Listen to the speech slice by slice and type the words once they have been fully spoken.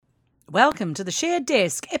Welcome to the Shared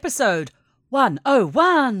Desk, episode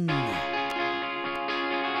 101.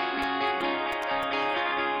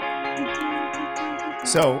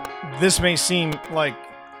 So, this may seem like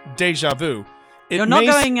deja vu. You're not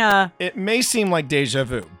going... It may seem like deja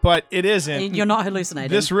vu, but it isn't. You're not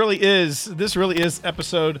hallucinating. This really is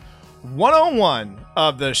episode 101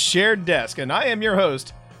 of the Shared Desk, and I am your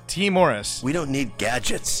host, T. Morris. We don't need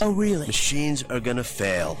gadgets. Oh, really? Machines are gonna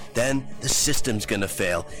fail. Then the system's gonna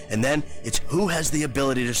fail. And then it's who has the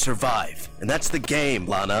ability to survive. And that's the game,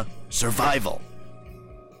 Lana. Survival.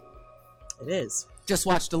 It is. Just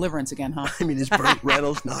watch Deliverance again, huh? I mean, is Burt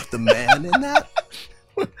Reynolds not the man in that?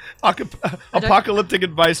 Apocalyptic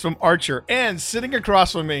advice from Archer. And sitting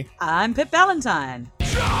across from me, I'm Pip Valentine.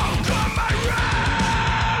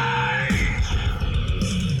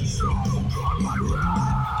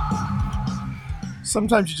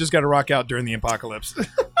 sometimes you just got to rock out during the apocalypse.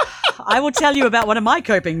 I will tell you about one of my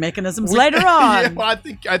coping mechanisms later on. Yeah, well, I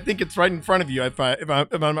think it's right in front of you, if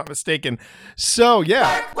I'm not mistaken. So,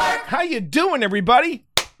 yeah. How you doing, everybody?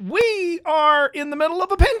 We are in the middle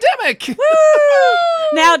of a pandemic. Woo!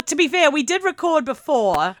 Now, to be fair, we did record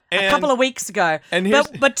before a couple of weeks ago.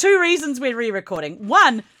 But two reasons we're re-recording.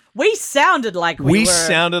 One, we sounded like we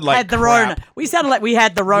had the Rona. We sounded like we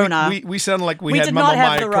had the Rona. We sounded like we did had not Mamma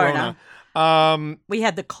have Mia the Corona. Rona. We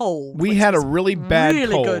had the cold. We had a really bad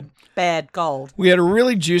really cold. Good bad cold. We had a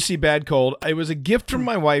really juicy bad cold. It was a gift from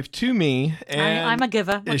my wife to me. And I'm a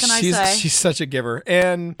giver. What can I say? She's such a giver.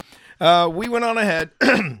 And we went on ahead.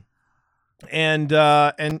 And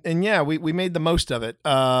yeah, we made the most of it.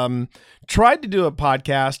 Tried to do a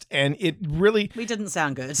podcast, and we didn't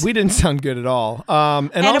sound good. We didn't sound good at all. And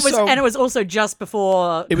it was also just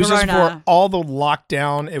before it was Corona. just before all the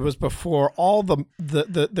lockdown. It was before all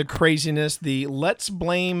the craziness. The let's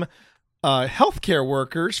blame healthcare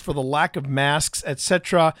workers for the lack of masks,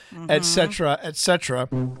 etc., etc., etc.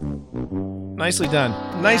 Nicely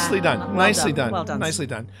done. Nicely done. Nicely done. Well done. Nicely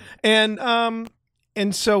done.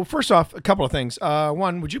 And so, first off, a couple of things.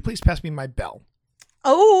 One, would you please pass me my bell?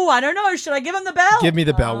 Oh, I don't know. Should I give him the bell? Give me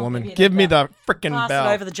the bell, woman. Give me the frickin' Pass bell.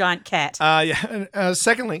 it over the giant cat. Yeah.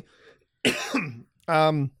 Secondly, we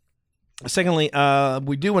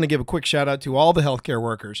do want to give a quick shout out to all the healthcare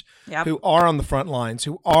workers who are on the front lines,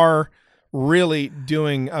 who are really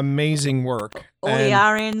doing amazing work. All the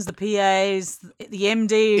RNs, the PAs, the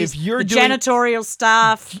MDs, janitorial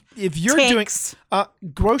staff. If you're techs. doing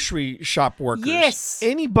grocery shop workers, yes,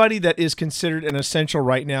 anybody that is considered an essential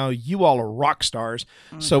right now, you all are rock stars.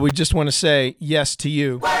 So we just want to say yes to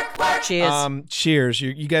you. Cheers. Cheers.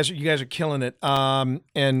 You guys are killing it. Bad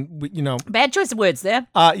choice of words there.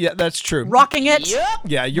 Yeah, that's true. Rocking it. Yep.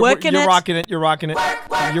 Yeah, you're rocking it. You're rocking it.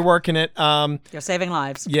 You're working it. You're saving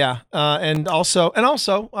lives. Yeah. And also,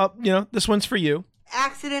 this one's for you.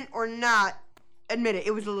 Accident or not, admit it.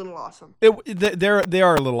 It was a little awesome. They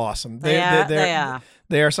are a little awesome. They are.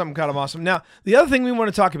 They are something kind of awesome. Now, the other thing we want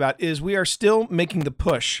to talk about is we are still making the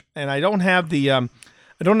push, and I don't have the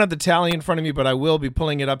tally in front of me, but I will be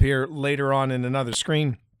pulling it up here later on in another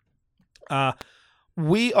screen.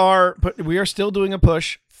 We are still doing a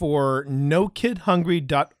push for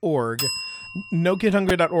NoKidHungry.org.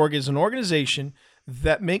 NoKidHungry.org is an organization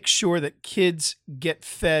that makes sure that kids get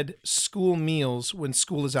fed school meals when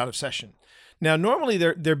school is out of session. Now, normally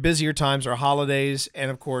their busier times are holidays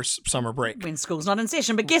and, of course, summer break. When school's not in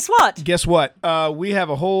session. But guess what? We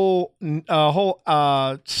have a whole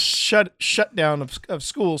shutdown of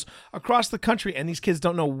schools across the country, and these kids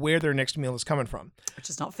don't know where their next meal is coming from.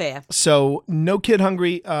 Which is not fair. So, No Kid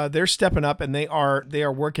Hungry, they're stepping up, and they are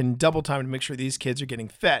working double time to make sure these kids are getting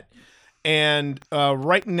fed. And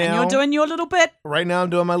right now, and you're doing your little bit. Right now,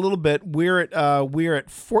 I'm doing my little bit. We're at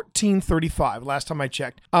 1435. Last time I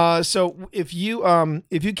checked. So if you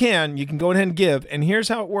can, you can go ahead and give. And here's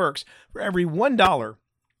how it works: for every $1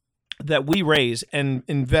 that we raise and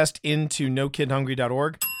invest into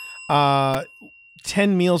NoKidHungry.org,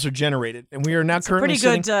 10 meals are generated, and we are now currently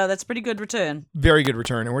sitting. That's a pretty good return. Very good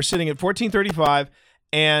return, and we're sitting at 1435.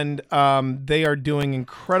 And they are doing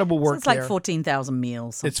incredible work. It's like 14,000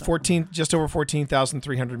 meals. It's just over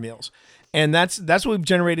 14,300 meals, and that's what we've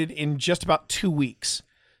generated in just about 2 weeks.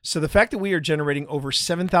 So the fact that we are generating over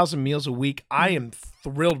 7,000 meals a week, I am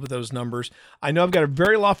thrilled with those numbers. I know I've got a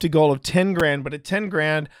very lofty goal of $10,000, but at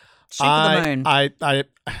 $10,000, Shoot for the moon. I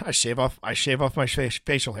shave off my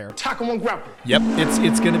facial hair. Taco on grapple. Yep,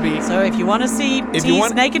 it's going to be. So if you want to see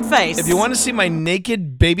T's naked face, if you want to see my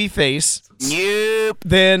naked baby face,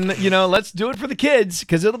 then let's do it for the kids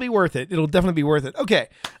because it'll be worth it. It'll definitely be worth it. Okay,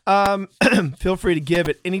 feel free to give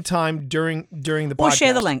at any time during the podcast, or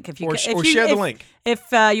share the link if you share the link. If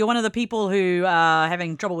you're one of the people who are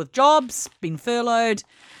having trouble with jobs, been furloughed,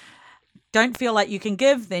 don't feel like you can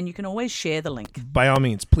give, then you can always share the link. By all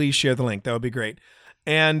means, please share the link. That would be great.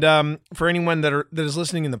 And for anyone that is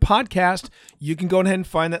listening in the podcast, you can go ahead and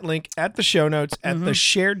find that link at the show notes at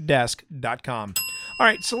theshareddesk.com. All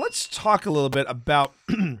right, so let's talk a little bit about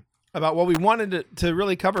about what we wanted to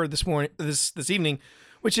really cover this evening,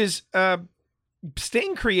 which is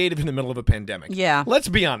staying creative in the middle of a pandemic. Yeah. Let's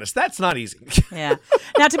be honest, that's not easy. Yeah.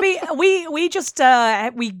 Now we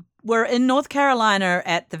were in North Carolina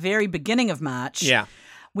at the very beginning of March. Yeah.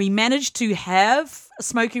 We managed to have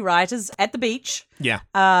Smoky Writers at the beach. Yeah.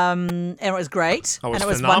 And it was great. Oh, and it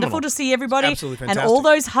was phenomenal. wonderful to see everybody. Absolutely fantastic. And all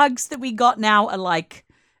those hugs that we got now are like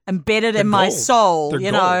embedded in my soul. They're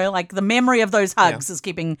you gold. know, like the memory of those hugs is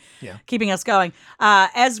keeping us going.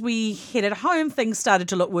 As we headed home, things started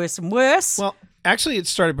to look worse and worse. Well, actually, it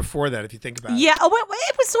started before that, if you think about it. Yeah.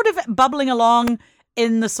 It was sort of bubbling along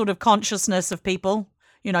in the sort of consciousness of people.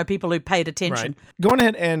 People who paid attention. Right. Go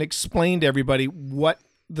ahead and explain to everybody what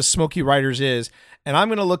the Smoky Writers is, and I'm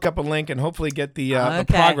going to look up a link and hopefully get the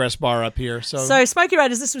progress bar up here. So Smoky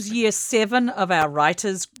Writers, this was year 7 of our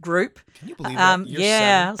writers group. Can you believe that?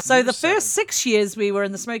 Yeah. So the first 6 years we were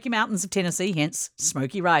in the Smoky Mountains of Tennessee, hence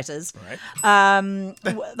Smoky Writers. Right.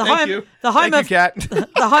 Thank you, Kat.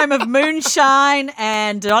 The home of moonshine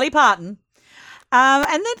and Dolly Parton. And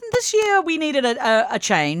then this year we needed a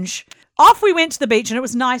change. Off we went to the beach, and it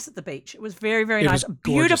was nice at the beach. It was very, very nice.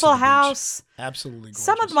 Beautiful house. Absolutely gorgeous.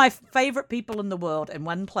 Some of my favorite people in the world in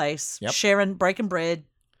one place. Yep. Breaking bread,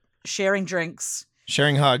 sharing drinks.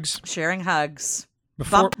 Sharing hugs.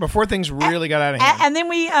 Before things really got out of hand. And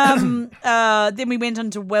then we went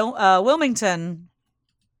into Wilmington,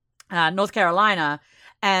 North Carolina.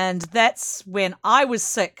 And that's when I was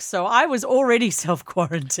sick, so I was already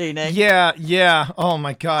self-quarantining. Yeah. Oh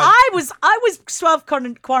my God. I was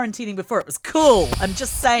self-quarantining before it was cool. I'm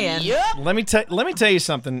just saying. Yep. Let me tell you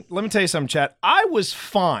something. Chat. I was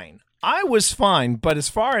fine, but as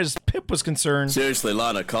far as Pip was concerned... Seriously,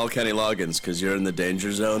 Lana, call Kenny Loggins, because you're in the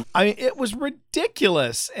danger zone. I mean, it was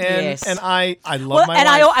ridiculous, and I love my and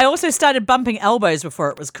wife. I also started bumping elbows before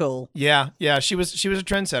it was cool. Yeah, she was a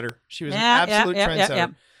trendsetter. She was an absolute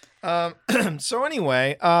trendsetter. So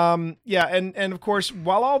anyway, and of course,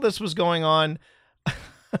 while all this was going on,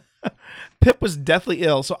 Pip was deathly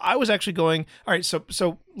ill. So I was actually going, all right, so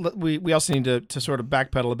we also need to sort of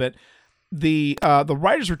backpedal a bit. The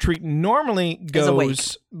writers retreat normally goes a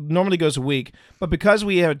week, but because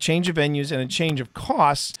we have a change of venues and a change of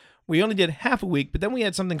costs, we only did half a week. But then we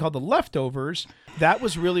had something called the leftovers. That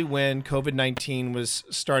was really when COVID-19 was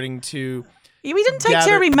starting to. Yeah, we didn't take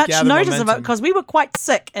terribly much notice of it because we were quite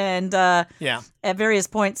sick and at various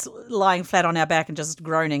points lying flat on our back and just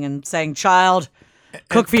groaning and saying, "Child,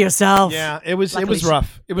 cook for yourself." Yeah, it was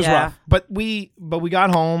rough. It was rough. But we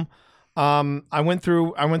got home. I went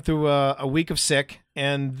through a week of sick,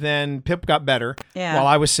 and then Pip got better while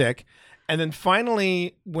I was sick, and then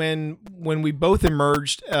finally, when we both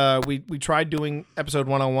emerged, we tried doing episode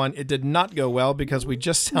 101. It did not go well because we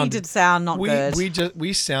just sounded. We did sound not good. I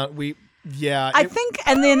think,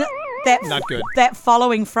 and then not good. That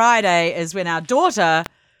following Friday is when our daughter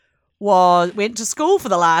went to school for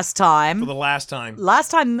the last time.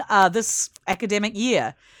 This academic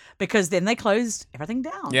year. Because then they closed everything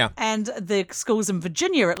down. Yeah. And the schools in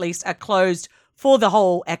Virginia, at least, are closed for the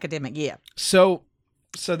whole academic year. So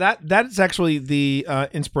that is actually the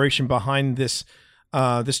inspiration behind this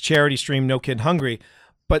charity stream, No Kid Hungry.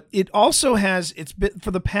 But it also it's been,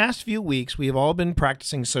 for the past few weeks, we have all been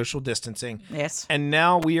practicing social distancing. Yes. And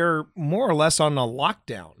now we are more or less on a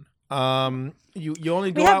lockdown. You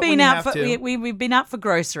only go out when you have to. We've been out for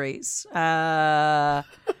groceries. We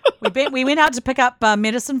went out to pick up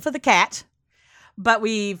medicine for the cat, but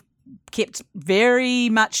we've kept very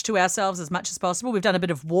much to ourselves as much as possible. We've done a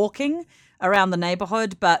bit of walking around the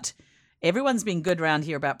neighborhood, but everyone's been good around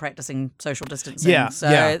here about practicing social distancing.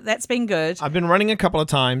 So that's been good. I've been running a couple of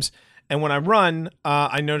times, and when I run,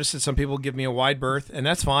 I notice that some people give me a wide berth, and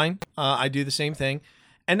that's fine. I do the same thing.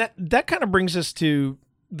 And that kind of brings us to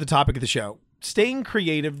the topic of the show. Staying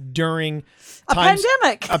creative during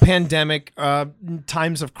pandemic,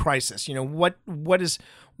 times of crisis. You know, what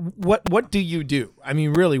do you do? I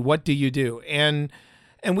mean, really, what do you do? And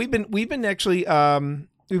we've actually been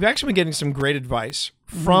getting some great advice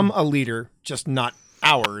from a leader, just not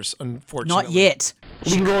ours, unfortunately. Not yet.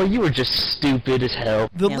 Leroy, you were just stupid as hell.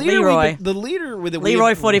 Leroy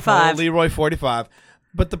 45. Leroy 45.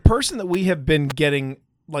 But the person that we have been getting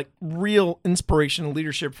like real inspiration and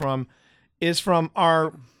leadership from is from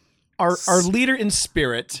our leader in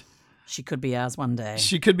spirit. She could be ours one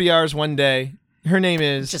day. Her name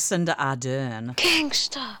is Jacinda Ardern.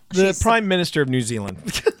 Gangsta. The Prime Minister of New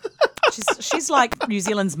Zealand. she's like New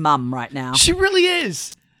Zealand's mum right now. She really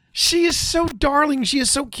is. She is so darling. She is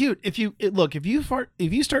so cute. If you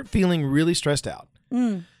start feeling really stressed out,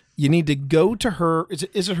 you need to go to her.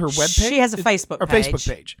 Is it her webpage? She has a Facebook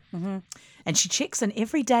page. Mm-hmm. And she checks in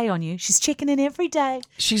every day on you. She's checking in every day.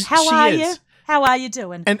 How are you? How are you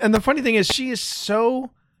doing? And the funny thing is, she is so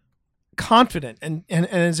confident and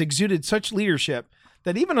has exuded such leadership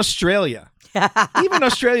that even Australia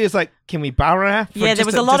is like, can we borrow? Yeah, there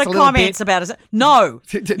was a lot of comments about it. No,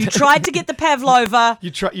 you tried to get the Pavlova.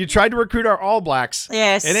 You tried to recruit our All Blacks.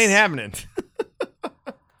 Yes, it ain't happening.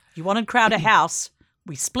 You wanted Crowder House.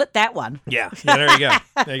 We split that one. Yeah. There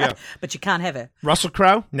you go. But you can't have her. Russell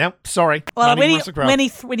Crowe? No, sorry. Well, when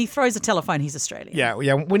he throws a telephone, he's Australian. Yeah.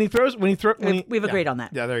 We've agreed on that.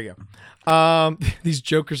 Yeah, there you go. These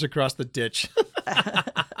jokers across the ditch.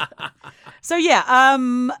 So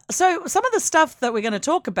so some of the stuff that we're going to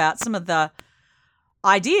talk about, some of the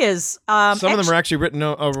ideas. Some of them are actually written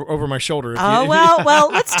over my shoulder.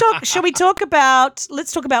 Well, let's talk. Shall we talk about?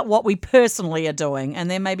 Let's talk about what we personally are doing, and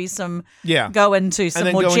then maybe go into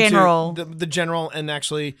some more general, the general, and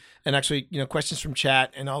actually, questions from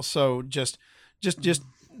chat, and also just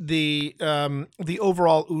the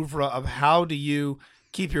overall oeuvre of how do you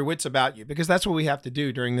keep your wits about you, because that's what we have to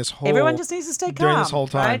do during this whole. Everyone just needs to stay calm during this whole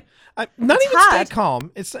time. Right? Stay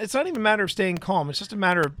calm. It's not even a matter of staying calm. It's just a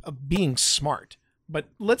matter of being smart. But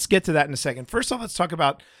let's get to that in a second. First off, let's talk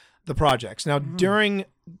about the projects. Now, during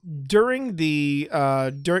the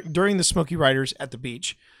Smoky Writers at the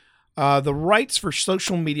Beach, the rights for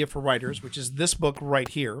social media for writers, which is this book right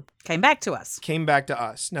here, came back to us.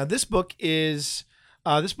 Now, this book came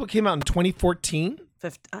out in 2014.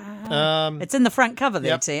 It's in the front cover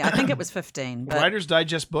there, T. I think it was 15. But... Writer's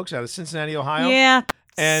Digest Books out of Cincinnati, Ohio. Yeah.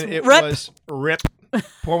 And it was RIP.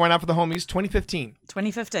 Pour one out for the homies.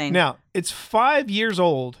 2015. Now, it's 5 years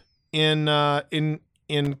old in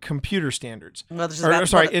computer standards. Well,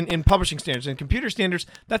 in publishing standards. In computer standards,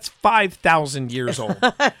 that's 5,000 years old.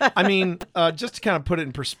 I mean, just to kind of put it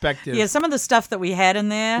in perspective. Yeah, some of the stuff that we had in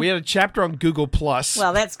there. We had a chapter on Google+.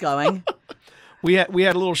 Well, that's going. We had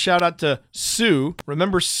a little shout out to Sue.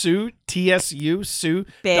 Remember Sue? TSU, Sue.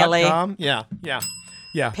 Barely.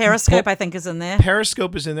 Yeah. Periscope, I think, is in there.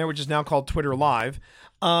 Periscope is in there, which is now called Twitter Live.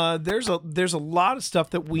 There's a lot of stuff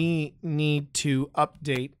that we need to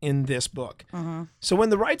update in this book. Mm-hmm. So when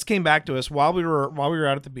the rights came back to us while we were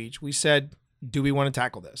out at the beach, we said, "Do we want to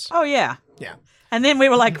tackle this?" Oh yeah. Yeah. And then we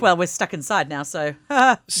were like, "Well, we're stuck inside now, so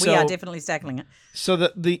we are definitely tackling it." So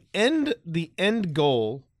the end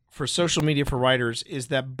goal for social media for writers is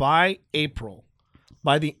that by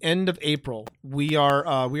the end of April, we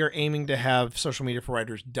are aiming to have social media for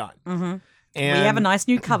writers done. Mm-hmm. And we have a nice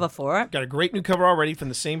new cover for it. Got a great new cover already from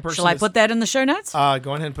the same person. Shall I put that in the show notes? Go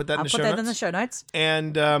ahead and put that in the show notes. I'll put that in the show notes.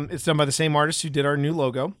 And it's done by the same artist who did our new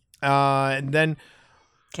logo. And then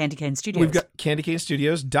Candy Cane Studios. We've got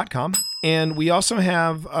candycanestudios.com. And we also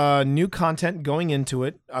have new content going into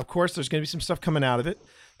it. Of course, there's going to be some stuff coming out of it.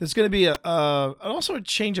 There's going to be also a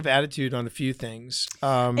change of attitude on a few things.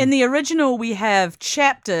 In the original, we have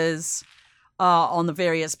chapters on the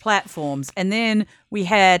various platforms, and then we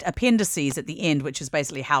had appendices at the end, which is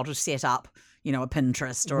basically how to set up, a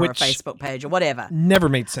Pinterest or a Facebook page or whatever. Never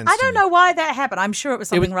made sense. I don't know why that happened. I'm sure it was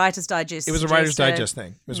something Writer's Digest. It was a Writer's Digest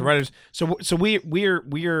thing. It was a Writer's. So we're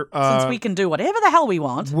since we can do whatever the hell we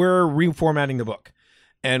want, we're reformatting the book.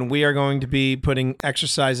 And we are going to be putting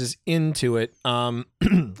exercises into it.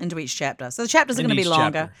 Into each chapter. So the chapters are going to be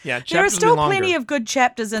longer. Chapter. Yeah, there are still plenty of good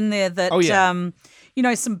chapters in there that,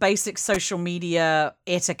 some basic social media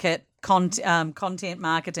etiquette, content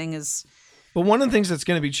marketing is. But one of the things that's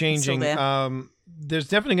going to be changing, there's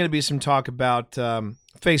definitely going to be some talk about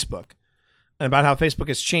Facebook and about how Facebook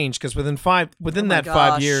has changed, because within that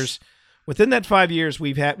 5 years. Within that 5 years,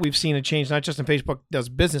 we've seen a change, not just in Facebook does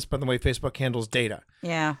business, but in the way Facebook handles data.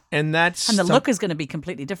 Yeah, and the look is going to be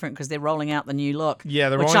completely different because they're rolling out the new look.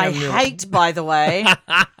 Yeah, which I hate, by the way.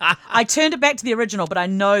 I turned it back to the original, but I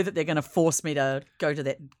know that they're going to force me to go to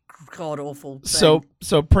that god awful thing.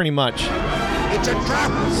 So pretty much, it's a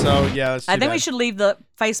trap. So yeah, I think we should leave the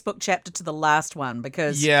Facebook chapter to the last one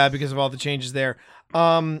because of all the changes there.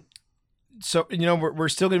 So we're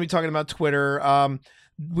still going to be talking about Twitter.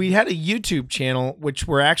 we had a YouTube channel, which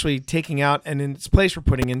we're actually taking out, and in its place we're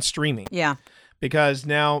putting in streaming. Yeah. Because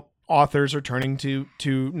now authors are turning to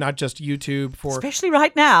not just YouTube for... Especially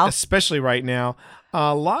right now.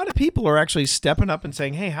 A lot of people are actually stepping up and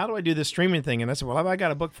saying, hey, how do I do this streaming thing? And I said, well, have I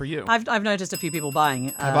got a book for you? I've noticed a few people buying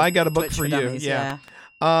have I got a book Twitch for you? Dummies, yeah.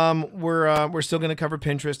 We're still going to cover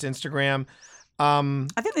Pinterest, Instagram.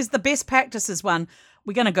 I think there's the best practices one.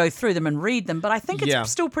 We're going to go through them and read them, but I think it's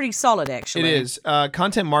still pretty solid, actually. It is.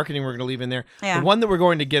 Content marketing we're going to leave in there. Yeah. The one that we're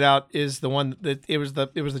going to get out is the one that it was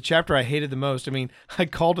the chapter I hated the most. I mean, I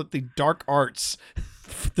called it the dark arts.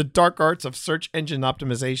 The dark arts of search engine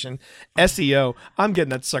optimization, SEO. I'm getting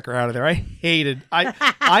that sucker out of there. I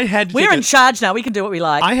had to We're in charge now. We can do what we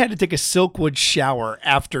like. I had to take a Silkwood shower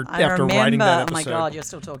after writing that episode. Oh my God, you're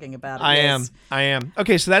still talking about it. I am.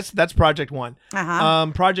 Okay, so that's project 1.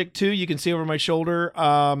 Uh-huh. Project 2, you can see over my shoulder.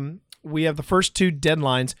 We have the first 2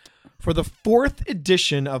 deadlines for the 4th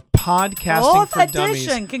edition of Podcasting for Dummies. 4th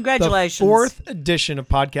edition, congratulations. The 4th edition of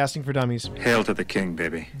Podcasting for Dummies. Hail to the king,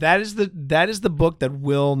 baby. That is the book that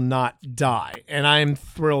will not die, and I am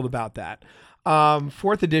thrilled about that.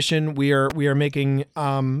 4th edition, we are making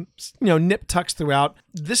nip tucks throughout.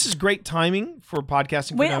 This is great timing for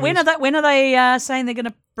Podcasting for Dummies. When are they saying they're going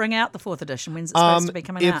to bring out the 4th edition? When's it supposed to be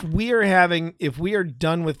coming out? If we are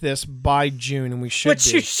done with this by June, and we should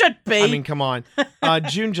Which you should be. I mean, come on.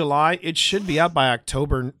 June, July, it should be out by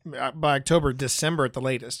October, December at the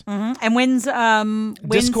latest. Mm-hmm. And when's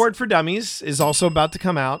Discord for Dummies is also about to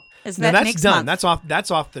come out. Is that that's next done. month?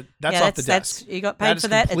 That's off the desk. You got paid for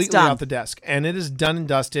that. Completely it's done. off the desk, and it is done and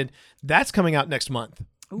dusted. That's coming out next month.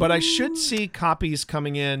 Ooh. But I should see copies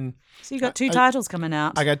coming in. So you got 2 titles coming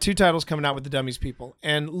out. I got 2 titles coming out with the Dummies people,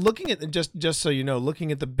 and looking at just so you know,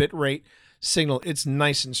 looking at the bitrate signal, it's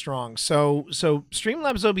nice and strong. So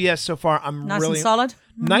Streamlabs OBS so far, I'm nice really and solid.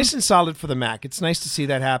 Nice and solid for the Mac. It's nice to see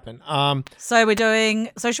that happen. So we're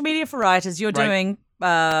doing social media for writers. You're doing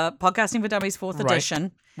Podcasting for Dummies 4th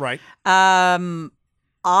edition. Right.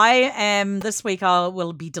 I am this week. I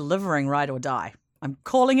will be delivering Ride or Die. I'm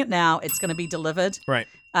calling it now. It's going to be delivered. Right.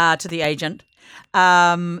 To the agent.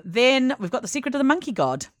 Then we've got The Secret of the Monkey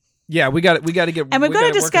God. Yeah, we got to get. And we've got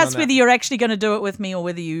to discuss whether you're actually going to do it with me or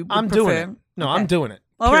whether you. I'm prefer. doing it. No, okay. I'm doing it.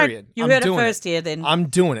 All period. Right. You heard it first here. Then I'm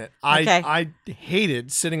doing it. Okay. I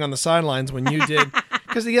hated sitting on the sidelines when you did.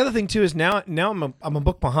 Because the other thing too is now I'm a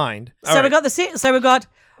book behind. So we've got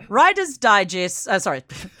Writer's Digest.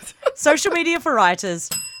 Social Media for Writers,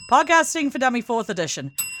 Podcasting for Dummy 4th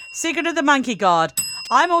edition, Secret of the Monkey God.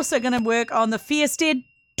 I'm also going to work on The Fierce Dead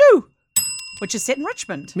 2, which is set in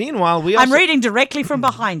Richmond. Meanwhile, I'm reading directly from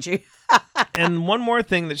behind you. And one more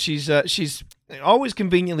thing that she's always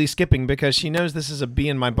conveniently skipping because she knows this is a bee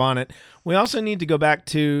in my bonnet. We also need to go back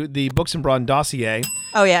to the Books and Brawn dossier.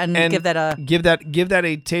 Oh yeah, and give that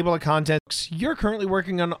a table of contents. You're currently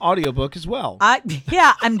working on an audiobook as well.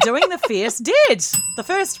 I'm doing The Fierce Dead, the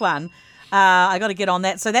first one. I got to get on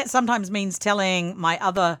that. So that sometimes means telling my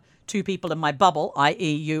other 2 people in my bubble,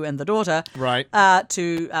 i.e. you and the daughter, right,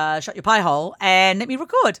 to shut your pie hole and let me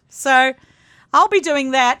record. So I'll be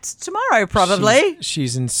doing that tomorrow, probably.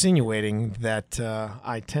 She's insinuating that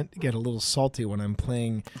I tend to get a little salty when I'm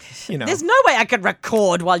playing, There's no way I could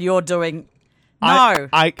record while you're doing... No.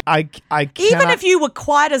 I cannot, even if you were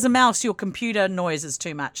quiet as a mouse, your computer noise is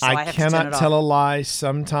too much, so I have to turn it off. I cannot tell a lie.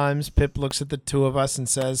 Sometimes Pip looks at the 2 of us and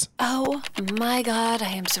says, "Oh my God,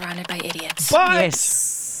 I am surrounded by idiots."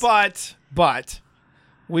 But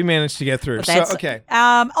we managed to get through. So, okay.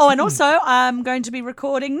 And also, I'm going to be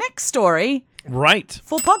recording next story. Right.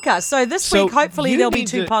 For podcasts. So this week, hopefully, there'll be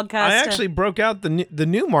 2 podcasts. I actually broke out the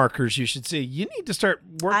new markers you should see. You need to start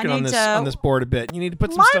working on this board a bit. You need to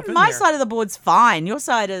put some stuff in there. My side of the board's fine. Your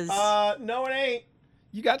side is... No, it ain't.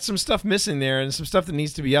 You got some stuff missing there and some stuff that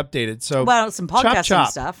needs to be updated. So some podcasting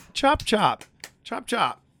stuff. Chop, chop. Chop,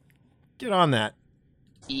 chop. Get on that.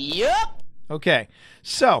 Yep. Okay.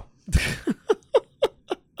 So...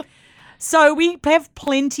 So we have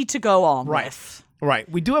plenty to go on with. Right.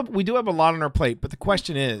 We do have a lot on our plate, but the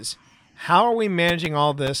question is, how are we managing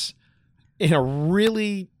all this in a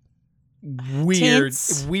really weird,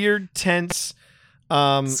 tense,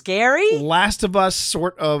 scary, Last of Us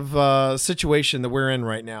sort of situation that we're in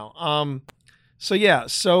right now. Is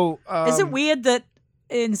it weird that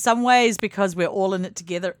in some ways, because we're all in it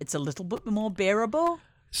together, it's a little bit more bearable?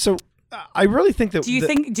 So I really think that.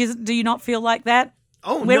 Do you not feel like that?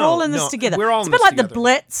 Oh, we're all in this together. We're all it's in a bit like together. The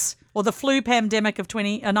Blitz or the flu pandemic of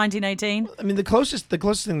 1918. I mean, the closest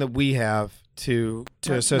thing that we have to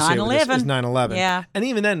associate with this is 9/11. Yeah. And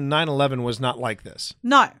even then, 9/11 was not like this.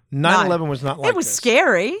 No. 9/11 was not like this. It was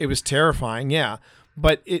scary. It was terrifying, yeah.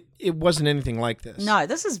 but it wasn't anything like this. No,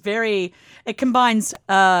 this is it combines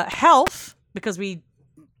health, because we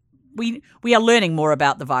are learning more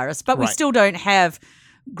about the virus, but we still don't have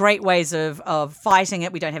great ways of fighting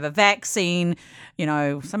it. We don't have a vaccine.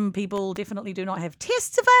 Some people definitely do not have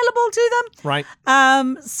tests available to them. Right.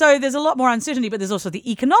 So there's a lot more uncertainty, but there's also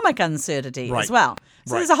the economic uncertainty as well.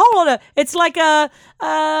 So there's a whole lot of, it's like a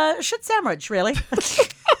shit sandwich, really.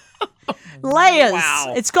 Layers.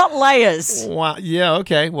 Wow. It's got layers. Wow. Yeah,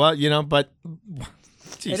 okay. Well, but...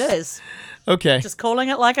 Geez. It is. Okay. Just calling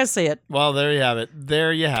it like I see it. Well, there you have it.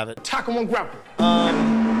 There you have it. Taco one grapple.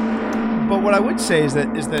 But what I would say is that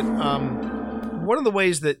one of the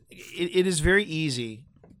ways that it is very easy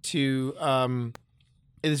to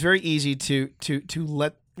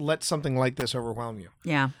let something like this overwhelm you.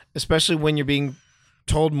 Yeah. Especially when you're being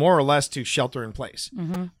told more or less to shelter in place.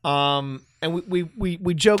 Mm-hmm. And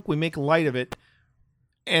we joke, we make light of it,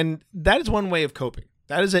 and that is one way of coping.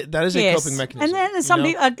 That is a coping mechanism. And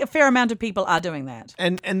then a fair amount of people are doing that.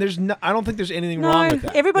 And I don't think there's anything wrong with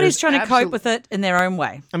that. Everybody's trying to cope with it in their own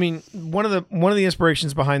way. I mean, one of the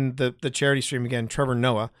inspirations behind the charity stream, again, Trevor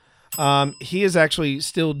Noah, he is actually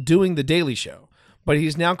still doing the Daily Show, but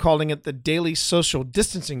he's now calling it the Daily Social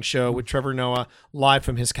Distancing Show with Trevor Noah live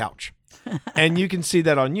from his couch. And you can see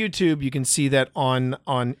that on YouTube. You can see that on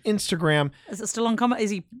Instagram. Is it still on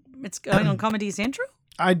comedy? It's going on Comedy Central?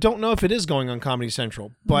 I don't know if it is going on Comedy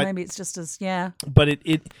Central, but maybe it's just But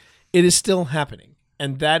it is still happening,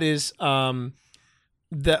 and that is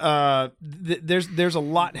there's a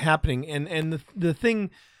lot happening, and the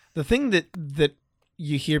thing that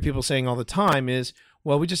you hear people saying all the time is,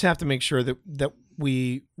 well, we just have to make sure that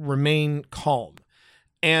we remain calm.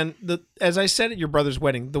 And as I said at your brother's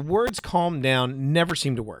wedding, the words "calm down" never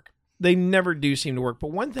seem to work. They never do seem to work.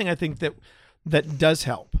 But one thing I think that does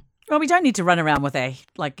help. Well, we don't need to run around with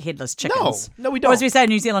headless chickens. No, we don't. Or as we say in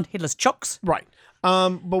New Zealand, headless chooks. Right.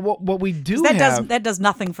 But what we do that does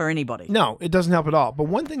nothing for anybody. No, it doesn't help at all. But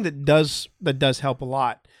one thing that does help a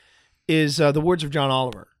lot is the words of John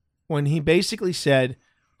Oliver, when he basically said,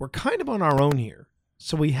 "We're kind of on our own here,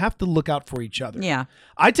 so we have to look out for each other." Yeah.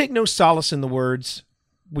 I take no solace in the words,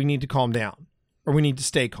 "We need to calm down," or "We need to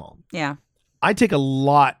stay calm." Yeah. I take a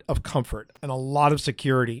lot of comfort and a lot of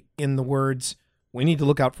security in the words, "We need to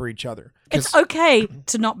look out for each other." It's okay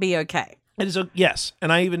to not be okay. It is. Yes.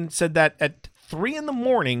 And I even said that at 3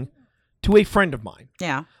 a.m. to a friend of mine.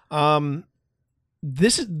 Yeah.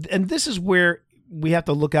 This is where we have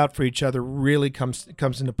to look out for each other really comes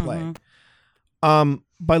into play. Mm-hmm.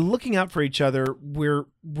 By looking out for each other, we're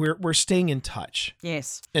staying in touch.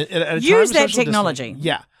 Yes. At use that technology.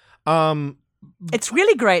 Yeah. It's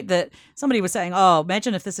really great that somebody was saying, "Oh,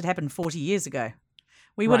 imagine if this had happened 40 years ago.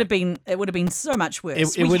 It would have been so much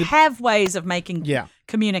worse." We have ways of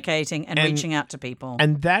communicating and reaching out to people.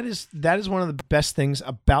 And that is one of the best things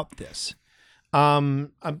about this.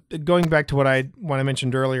 Going back to what I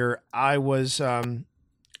mentioned earlier, I was awake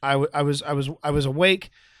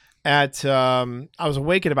at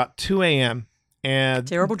about 2 a.m. and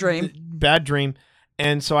terrible dream. Bad dream.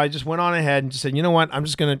 And so I just went on ahead and just said, you know what? I'm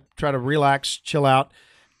just going to try to relax, chill out,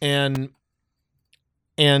 and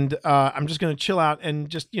I'm just going to chill out and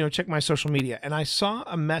just check my social media. And I saw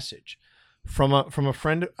a message from a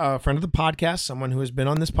friend of the podcast, someone who has been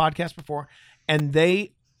on this podcast before, and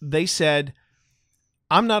they said,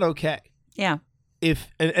 "I'm not okay." Yeah.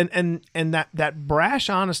 And that brash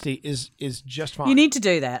honesty is just fine. You need to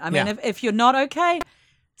do that. I mean, if you're not okay,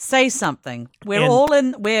 say something. We're all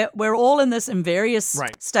in this in various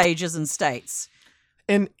stages and states.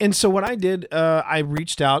 And so what I did, I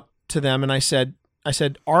reached out to them and I said,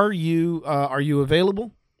 "Are you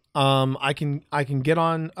available? I can get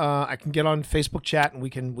on Facebook chat and we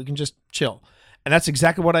can just chill." And that's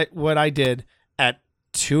exactly what I did at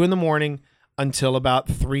 2 a.m. until about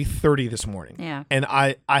 3:30 this morning. Yeah. And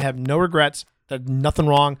I have no regrets. There's nothing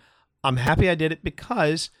wrong. I'm happy I did it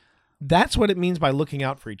because that's what it means by looking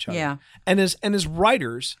out for each other. Yeah. And as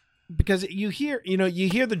writers, because you hear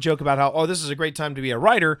the joke about how, oh, this is a great time to be a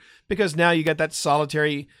writer because now you got that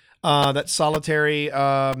solitary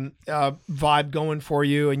vibe going for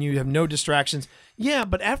you and you have no distractions. Yeah,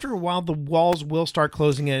 but after a while, the walls will start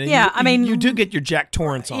closing in. And you do get your Jack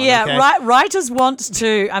Torrance on. Yeah, okay? Writers want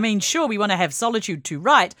to, sure, we want to have solitude to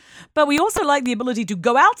write, but we also like the ability to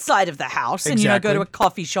go outside of the house and, go to a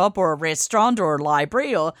coffee shop or a restaurant or a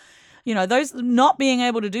library or, those not being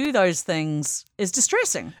able to do those things is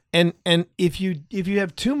distressing. And if you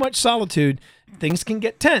have too much solitude, things can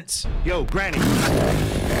get tense. Yo, Granny.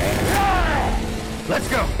 Let's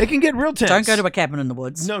go. It can get real tense. Don't go to a cabin in the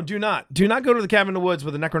woods. No, do not. Do not go to the cabin in the woods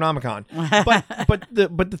with a Necronomicon. but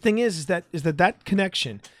the thing is that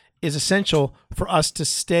connection is essential for us to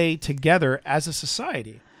stay together as a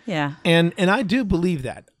society. Yeah. And I do believe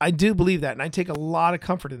that. And I take a lot of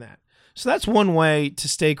comfort in that. So that's one way to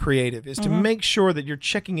stay creative, is to make sure that you're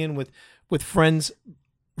checking in with friends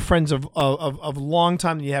of long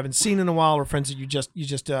time that you haven't seen in a while, or friends that you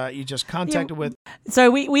just contacted with.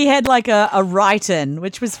 So we had like a write-in,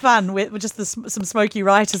 which was fun, with just some smoky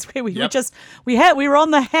writers where we were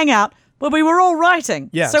on the Hangout where we were all writing.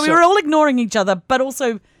 Yeah, so we were all ignoring each other, but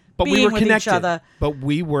also we were connected. Each other. But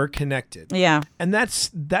we were connected. Yeah. And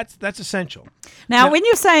that's essential. Now, when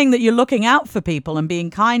you're saying that you're looking out for people and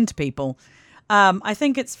being kind to people, I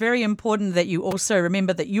think it's very important that you also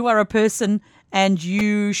remember that you are a person and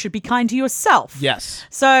you should be kind to yourself. Yes.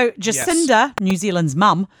 So Jacinda, New Zealand's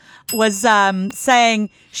mum, was saying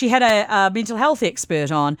she had a mental health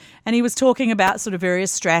expert on, and he was talking about sort of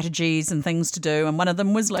various strategies and things to do. And one of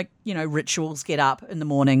them was like, rituals: get up in the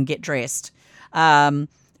morning, get dressed,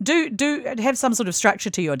 do have some sort of structure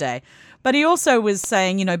to your day. But he also was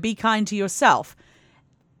saying, be kind to yourself.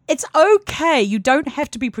 It's okay. You don't have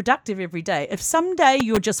to be productive every day. If someday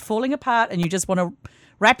you're just falling apart and you just want to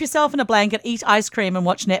wrap yourself in a blanket, eat ice cream and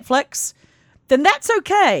watch Netflix, then that's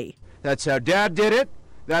okay. That's how Dad did it.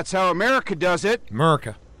 That's how America does it.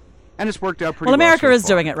 America. And it's worked out pretty well. Well, America so is far.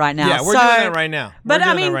 doing it right now. Yeah, we're doing it right now. But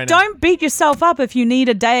don't beat yourself up if you need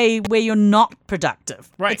a day where you're not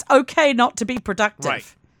productive. Right. It's okay not to be productive.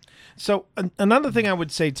 Right. So another thing I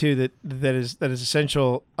would say too that is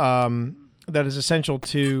essential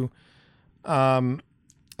to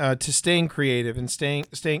staying creative and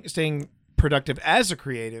staying productive as a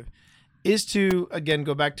creative is to, again,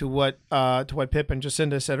 go back to what Pip and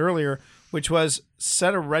Jacinda said earlier, which was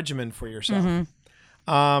set a regimen for yourself.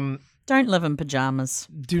 Mm-hmm. Don't live in pajamas.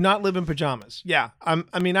 Do not live in pajamas. Yeah.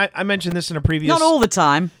 I mentioned this in a previous... Not all the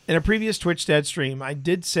time. In a previous Twitch Dad stream, I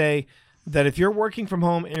did say that if you're working from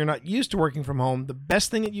home and you're not used to working from home, the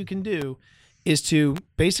best thing that you can do is to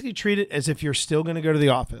basically treat it as if you're still going to go to the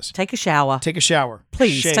office. Take a shower.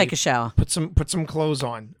 Please shave, take a shower. Put some clothes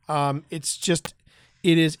on. It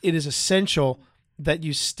is essential that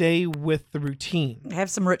you stay with the routine.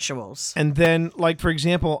 Have some rituals. And then, like, for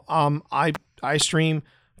example, I stream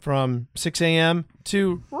from 6 a.m.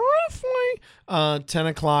 to roughly 10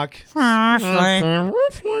 o'clock.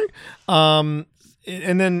 Roughly.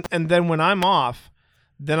 And then when I'm off,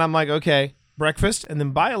 then I'm like, okay, breakfast, and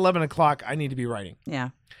then by 11 o'clock I need to be writing. Yeah.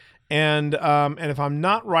 And if I'm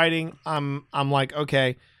not writing, I'm like,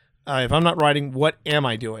 okay, if I'm not writing, what am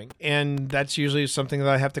I doing? And that's usually something that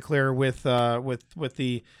I have to clear with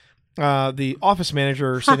the office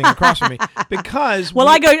manager sitting across from me, because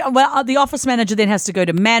the office manager then has to go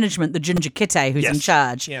to management, the Ginger Kitty who's in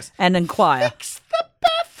charge, and inquire. Fix the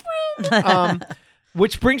bathroom.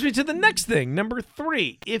 Which brings me to the next thing, number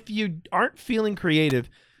 3. If you aren't feeling creative,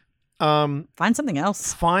 find something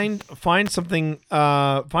else. Find something.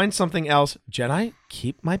 Find something else. Jedi,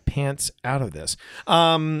 keep my pants out of this.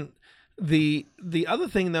 The other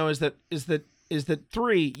thing though is that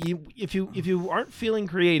 3. If you aren't feeling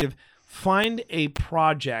creative, find a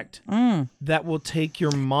project that will take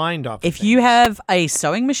your mind off. If you have a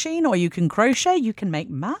sewing machine or you can crochet, you can make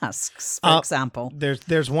masks, for example.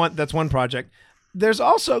 There's one. That's one project. There's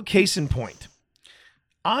also, case in point,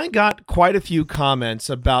 I got quite a few comments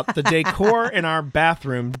about the decor in our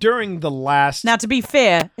bathroom during the last... Now, to be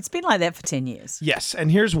fair, it's been like that for 10 years. Yes,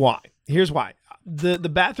 and here's why. The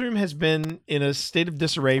bathroom has been in a state of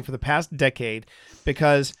disarray for the past decade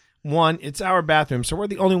because, one, it's our bathroom, so we're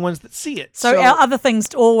the only ones that see it. So our other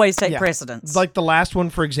things always take precedence. Like the last one,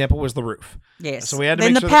 for example, was the roof. Yes. So we had to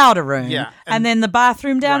then make the sure powder room. Yeah. And then the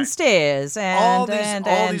bathroom downstairs. Right. And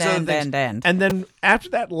all these other things. And then after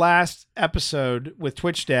that last episode with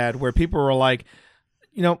Twitch Dad, where people were like,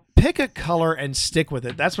 pick a color and stick with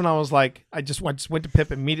it. That's when I was like, I just went to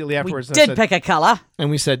Pip immediately afterwards. We did pick a color.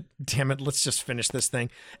 And we said, damn it, let's just finish this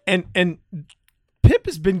thing. And Pip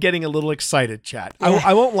has been getting a little excited, chat. Yeah.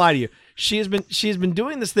 I won't lie to you. She has been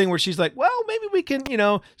doing this thing where she's like, well, maybe we can,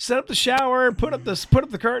 set up the shower, put up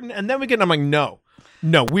the curtain, and then we can. I'm like, no,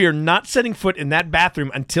 we are not setting foot in that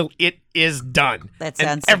bathroom until it is done.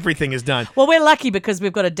 Everything is done. Well, we're lucky because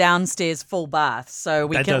we've got a downstairs full bath, so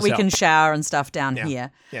we can shower and stuff down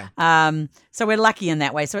here. Yeah. So we're lucky in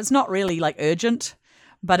that way. So it's not really like urgent,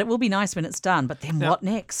 but it will be nice when it's done. But then what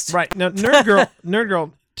next? Right now, Nerd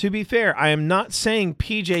Girl. To be fair, I am not saying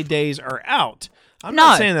PJ days are out. I'm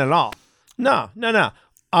not saying that at all. No.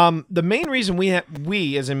 The main reason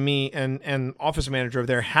we as in me and office manager over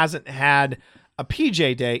there hasn't had a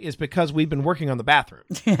PJ day is because we've been working on the bathroom.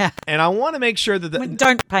 Yeah. And I want to make sure that...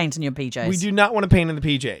 don't paint in your PJs. We do not want to paint in the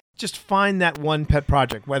PJ. Just find that one pet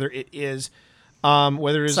project, whether it is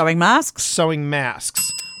sewing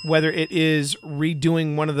masks, whether it is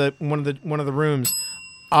redoing one of the rooms,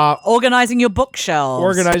 organizing your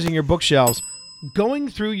bookshelves, going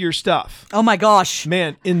through your stuff. Oh my gosh.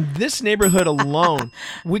 Man, in this neighborhood alone,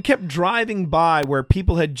 we kept driving by where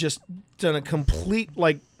people had just done a complete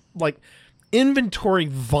like inventory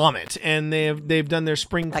vomit, and they've done their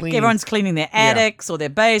spring cleaning. Everyone's cleaning their attics or their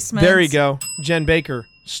basements. There you go. Jen Baker,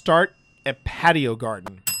 start a patio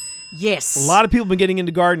garden. Yes. A lot of people have been getting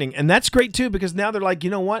into gardening, and that's great too, because now they're like, you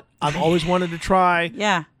know what? I've always wanted to try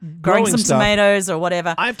growing some stuff. Tomatoes or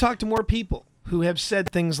whatever. I've talked to more people who have said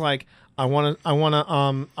things like, I want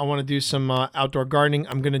to do some outdoor gardening.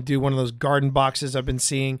 I'm going to do one of those garden boxes I've been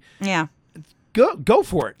seeing. Yeah. Go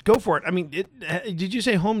for it. Go for it. I mean, did you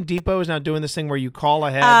say Home Depot is now doing this thing where you call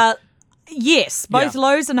ahead? Yes, both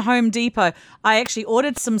Lowe's and Home Depot. I actually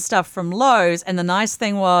ordered some stuff from Lowe's, and the nice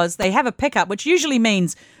thing was they have a pickup, which usually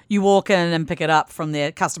means you walk in and pick it up from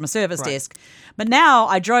their customer service desk. But now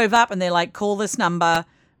I drove up, and they're like, call this number,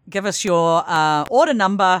 give us your order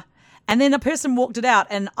number, and then a person walked it out,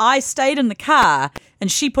 and I stayed in the car, and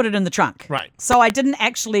she put it in the trunk. Right. So I didn't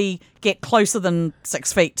actually get closer than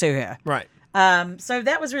 6 feet to her. Right. So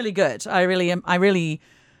that was really good. I really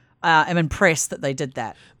am impressed that they did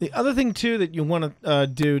that. The other thing too that you want to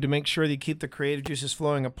do to make sure that you keep the creative juices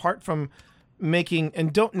flowing, apart from making,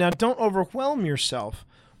 and don't overwhelm yourself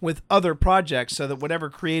with other projects, so that whatever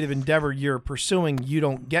creative endeavor you're pursuing, you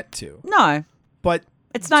don't get to. No, but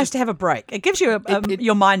it's nice to have a break. It gives you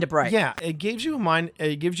your mind a break. Yeah, it gives you mind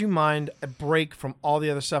a break from all the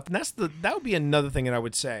other stuff, and that would be another thing that I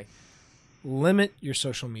would say. Limit your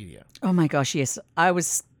social media. Oh my gosh, yes. I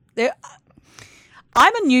was there.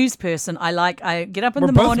 I'm a news person. I get up in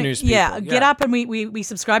the morning. News people. Get up and we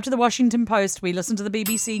subscribe to the Washington Post. We listen to the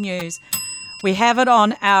BBC News. We have it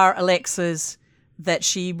on our Alexas that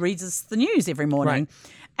she reads us the news every morning.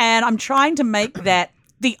 Right. And I'm trying to make that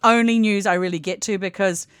the only news I really get to,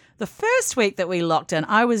 because the first week that we locked in,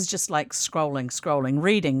 I was just like scrolling,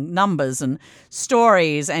 reading numbers and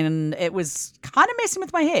stories, and it was kind of messing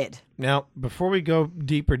with my head. Now, before we go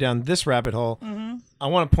deeper down this rabbit hole, I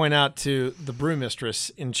want to point out to the brew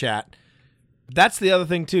mistress in chat, that's the other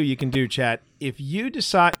thing too you can do, chat. If you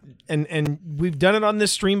decide, and we've done it on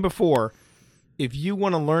this stream before, if you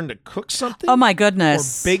want to learn to cook something, oh my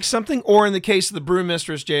goodness, or bake something, or in the case of the brew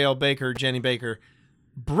mistress, J.L. Baker, Jenny Baker,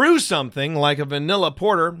 brew something like a vanilla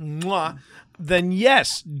porter, then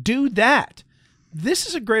yes, do that. This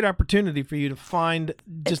is a great opportunity for you to find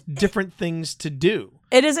just different things to do.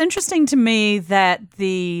 It is interesting to me that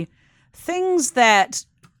the things that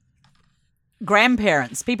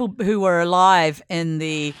grandparents, people who were alive in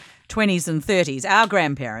the 20s and 30s, our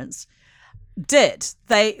grandparents, did.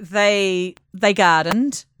 They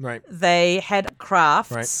gardened. Right. They had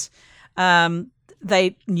crafts. Right.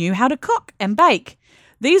 They knew how to cook and bake.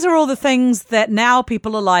 These are all the things that now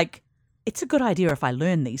people are like, it's a good idea if I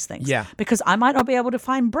learn these things. Yeah. Because I might not be able to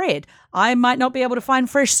find bread. I might not be able to find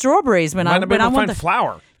fresh strawberries when I want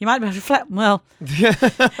flour. You might be able to find well.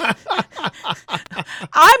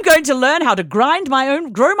 I'm going to learn how to grow my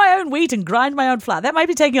own wheat and grind my own flour. That might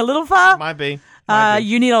be taking a little far. Might be.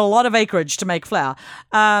 You need a lot of acreage to make flour.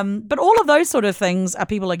 But all of those sort of things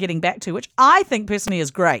people are getting back to, which I think personally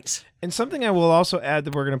is great. And something I will also add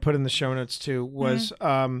that we're going to put in the show notes too was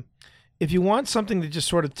if you want something to just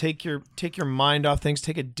sort of take your mind off things,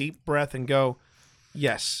 take a deep breath and go,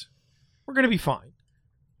 yes, we're going to be fine.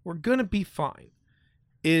 We're going to be fine.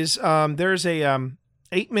 There's a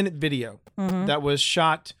 8-minute video that was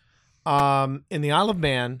shot in the Isle of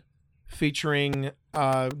Man featuring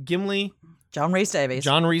Gimli, John Rhys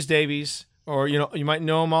Davies, or you might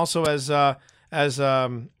know him also as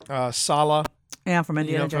Sala. Yeah, from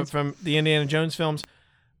Indiana Jones. From the Indiana Jones films.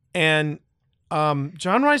 And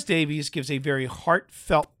John Rhys Davies gives a very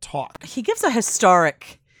heartfelt talk. He gives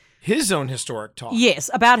his own historic talk. Yes,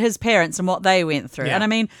 about his parents and what they went through. Yeah. And I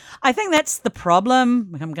mean, I think that's the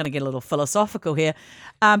problem. I'm going to get a little philosophical here.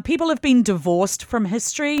 People have been divorced from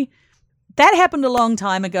history. That happened a long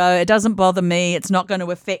time ago. It doesn't bother me. It's not going to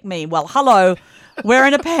affect me. Well, hello. We're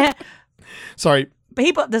in a Sorry.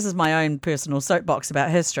 This is my own personal soapbox about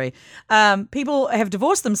history. People have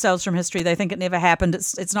divorced themselves from history. They think it never happened.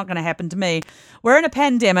 It's not going to happen to me. We're in a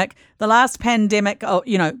pandemic. The last pandemic,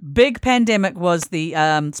 big pandemic was the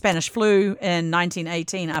Spanish flu in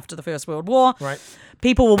 1918 after the First World War. Right.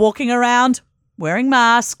 People were walking around wearing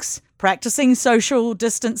masks, practicing social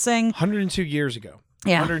distancing. 102 years ago.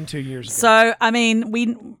 Yeah. 102 years ago. So, I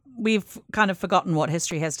mean, we've kind of forgotten what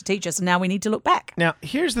history has to teach us, and now we need to look back. Now,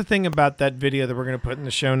 here's the thing about that video that we're going to put in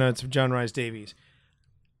the show notes of John Rhys Davies.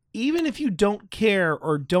 Even if you don't care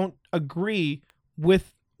or don't agree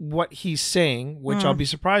with what he's saying, which I'll be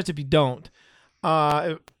surprised if you don't,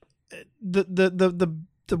 the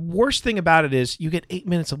worst thing about it is you get 8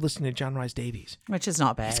 minutes of listening to John Rhys Davies. Which is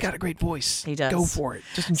not bad. He's got a great voice. He does. Go for it.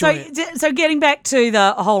 Just enjoy it. So getting back to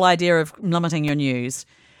the whole idea of limiting your news,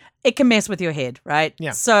 it can mess with your head, right?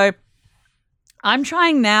 Yeah. So I'm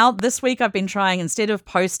trying now. This week I've been trying, instead of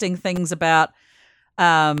posting things about,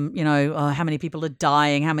 how many people are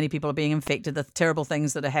dying, how many people are being infected, the terrible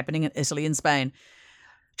things that are happening in Italy and Spain,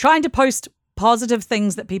 trying to post positive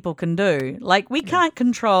things that people can do. Like, we can't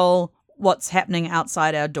control what's happening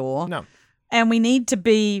outside our door. No. And we need to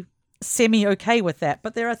be semi-okay with that.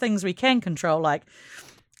 But there are things we can control, like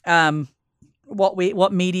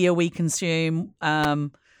what media we consume,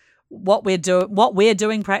 what we're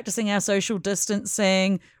doing, practicing our social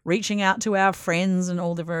distancing, reaching out to our friends, and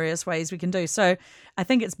all the various ways we can do. So I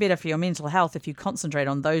think it's better for your mental health if you concentrate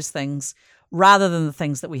on those things rather than the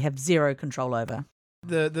things that we have zero control over.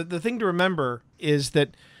 The thing to remember is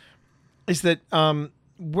that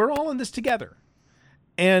we're all in this together,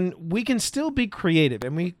 and we can still be creative,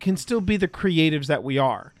 and we can still be the creatives that we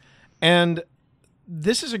are. And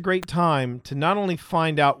this is a great time to not only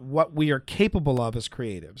find out what we are capable of as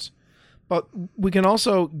creatives, but we can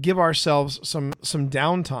also give ourselves some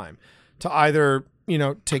downtime to either,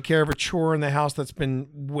 take care of a chore in the house that's been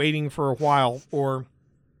waiting for a while, or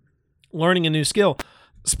learning a new skill.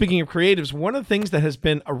 Speaking of creatives, one of the things that has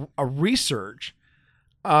been a resurge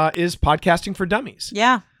is Podcasting for Dummies.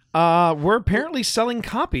 Yeah. We're apparently selling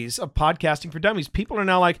copies of Podcasting for Dummies. People are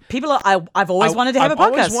now like... I've always wanted to have a podcast.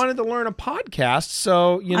 I've always wanted to learn a podcast,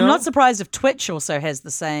 so, I'm not surprised if Twitch also has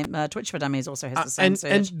the same... Twitch for Dummies also has the same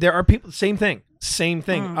surge. And there are people... Same thing.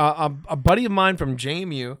 A buddy of mine from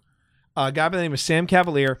JMU, a guy by the name of Sam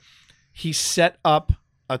Cavalier, he set up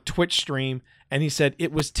a Twitch stream, and he said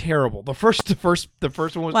it was terrible. The first one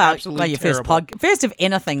was absolutely terrible. First of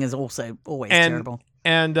anything is also always terrible.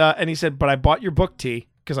 And he said, but I bought your book, T,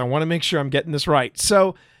 because I want to make sure I'm getting this right.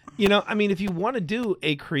 So, if you want to do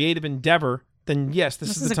a creative endeavor, then yes,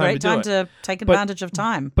 this is the time to do it. This is a great time to take advantage of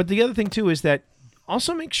time. But the other thing, too, is that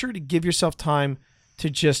also make sure to give yourself time to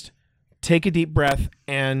just take a deep breath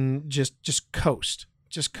and just coast.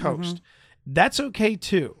 Just coast. Mm-hmm. That's okay,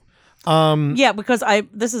 too. Because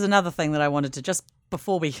this is another thing that I wanted to just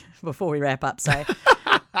before we wrap up say.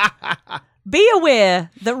 Be aware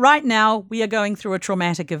that right now we are going through a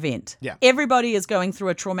traumatic event. Yeah. Everybody is going through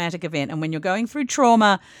a traumatic event. And when you're going through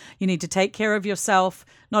trauma, you need to take care of yourself,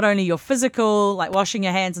 not only your physical, like washing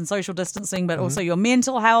your hands and social distancing, but also your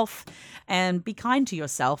mental health, and be kind to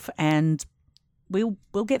yourself, and we'll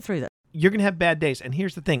get through this. You're going to have bad days. And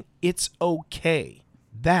here's the thing. It's okay.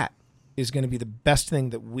 That is going to be the best thing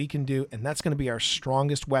that we can do. And that's going to be our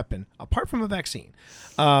strongest weapon, apart from a vaccine,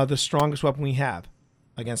 the strongest weapon we have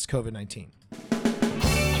against COVID-19.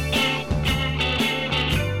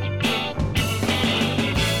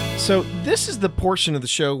 So this is the portion of the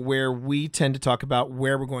show where we tend to talk about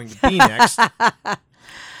where we're going to be next.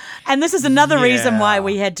 And this is another reason why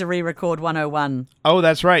we had to re-record 101. Oh,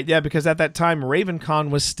 that's right. Yeah, because at that time, RavenCon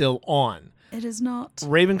was still on. It is not.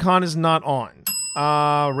 RavenCon is not on.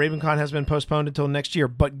 RavenCon has been postponed until next year,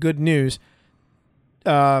 but good news.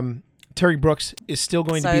 Terry Brooks is still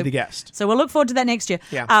going to be the guest. So we'll look forward to that next year.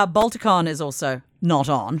 Yeah. Balticon is also not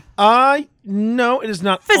on. No, it is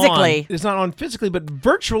not physically. On. It's not on physically, but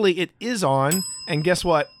virtually it is on. And guess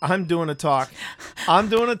what? I'm doing a talk.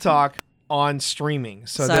 On streaming.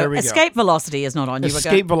 So there we go. Escape Velocity is not on.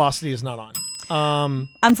 Escape Velocity is not on.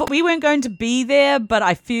 We weren't going to be there, but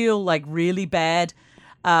I feel like really bad.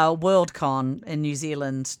 Worldcon in New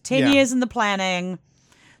Zealand. 10 years in the planning,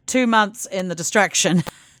 2 months in the distraction.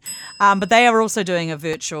 But they are also doing a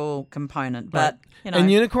virtual component. But and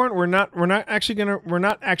Unicorn, we're not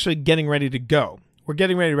actually getting ready to go. We're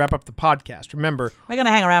getting ready to wrap up the podcast. Remember, we're going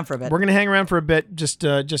to hang around for a bit. We're going to hang around for a bit. Just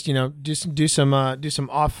do some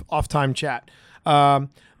off time chat.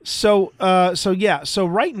 So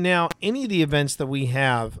right now, any of the events that we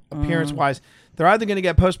have appearance wise, they're either going to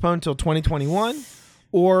get postponed until 2021,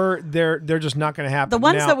 or they're just not going to happen. The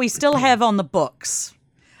ones that we still have on the books.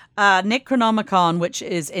 Necronomicon, which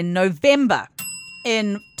is in November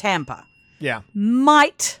in Tampa. Yeah.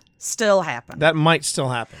 Might still happen. That might still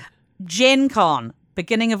happen. Gen Con,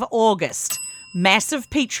 beginning of August. Massive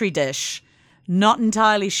Petri dish. Not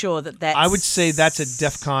entirely sure that's... I would say that's a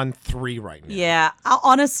DEF CON 3 right now. Yeah.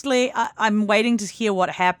 Honestly, I'm waiting to hear what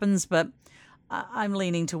happens, but I'm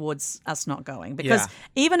leaning towards us not going because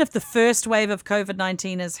even if the first wave of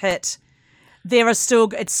COVID-19 is hit, it's still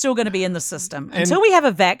going to be in the system. Until we have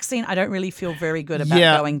a vaccine, I don't really feel very good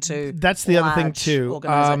about going to. That's the other thing too.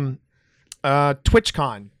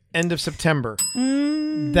 TwitchCon, end of September.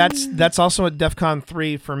 That's also at DEF CON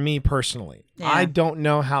 3 for me personally. Yeah. I don't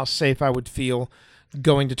know how safe I would feel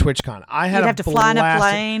going to TwitchCon. You'd have to fly in a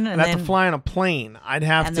plane. I'd have to fly in a plane. I'd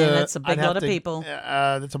have to. Then that's a big load of people.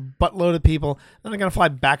 That's a buttload of people. Then I got to fly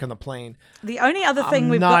back on the plane. The only other thing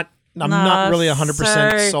I'm not really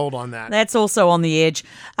 100% sold on that. That's also on the edge.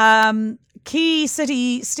 Key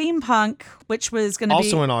City Steampunk, which was going to be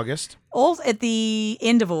also in August, all at the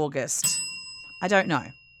end of August. I don't know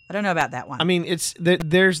about that one. I mean,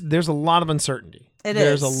 there's a lot of uncertainty.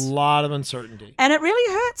 There's a lot of uncertainty. And it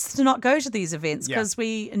really hurts to not go to these events because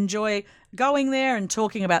we enjoy going there and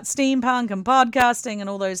talking about steampunk and podcasting and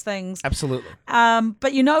all those things. Absolutely.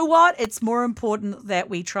 But you know what? It's more important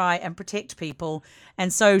that we try and protect people.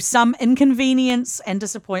 And so some inconvenience and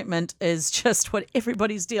disappointment is just what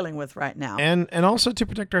everybody's dealing with right now. And also to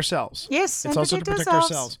protect ourselves. Yes, it's also to protect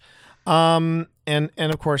ourselves. And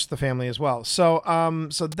of course the family as well. So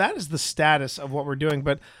that is the status of what we're doing.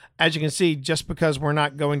 But as you can see, just because we're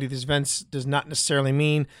not going to these events does not necessarily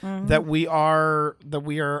mean that we are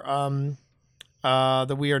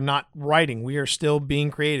not writing. We are still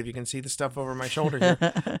being creative. You can see the stuff over my shoulder here.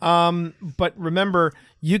 But remember,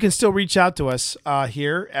 you can still reach out to us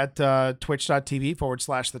here at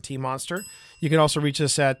twitch.tv/the T Monster. You can also reach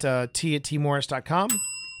us at t@tmorris.com.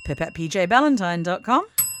 Pip at pjballantyne.com.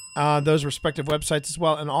 Those respective websites as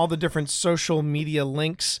well, and all the different social media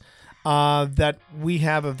links that we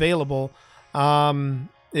have available.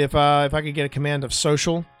 If I could get a command of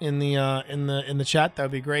social in the chat, that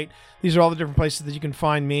would be great. These are all the different places that you can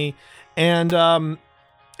find me, and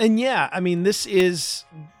yeah, I mean this is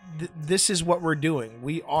what we're doing.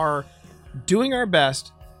 We are doing our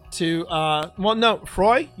best to. Well, no,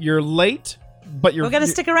 Froy, you're late. But we're going to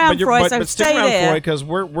stick around, Froy. So stick stay around, there, Froy, because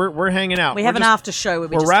we're hanging out. We have an after show where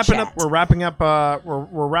we're wrapping up. We're wrapping up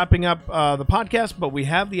the podcast, but we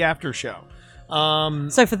have the after show.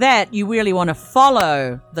 So for that, you really want to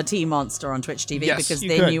follow the T Monster on Twitch TV because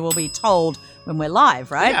then you will be told when we're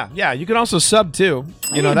live, right? Yeah. You can also sub too.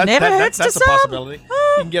 That's a possibility.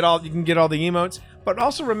 You can get all the emotes, but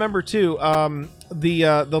also remember too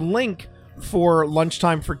the link for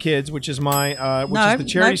Lunchtime for Kids, which is my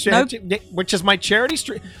which is my charity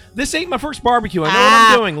stream. This ain't my first barbecue. I know what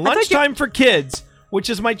I'm doing. Lunchtime for Kids, which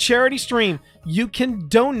is my charity stream. You can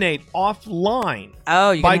donate offline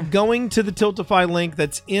by going to the Tiltify link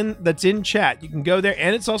that's in chat. You can go there,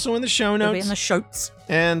 and it's also in the show notes. It'll be in the shows.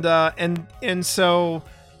 And so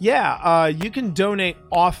you can donate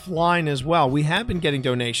offline as well. We have been getting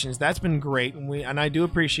donations. That's been great, and I do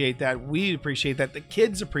appreciate that. We appreciate that. The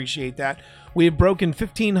kids appreciate that. We have broken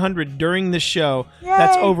 1,500 during this show. Yay!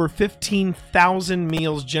 That's over 15,000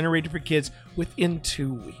 meals generated for kids within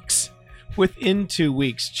 2 weeks.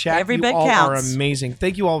 Chat, every you bit all counts. are amazing.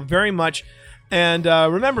 Thank you all very much. And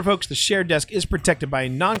remember, folks, the Share Desk is protected by a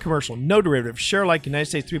non-commercial, no derivative, share-alike United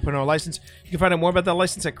States 3.0 license. You can find out more about that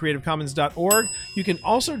license at creativecommons.org. You can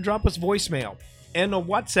also drop us voicemail and a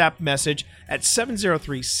WhatsApp message at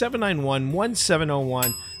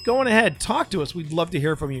 703-791-1701. Go on ahead. Talk to us. We'd love to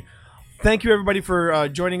hear from you. Thank you, everybody, for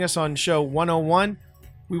joining us on show 101.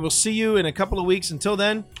 We will see you in a couple of weeks. Until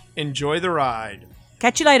then, enjoy the ride.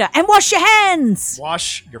 Catch you later. And wash your hands.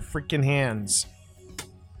 Wash your freaking hands.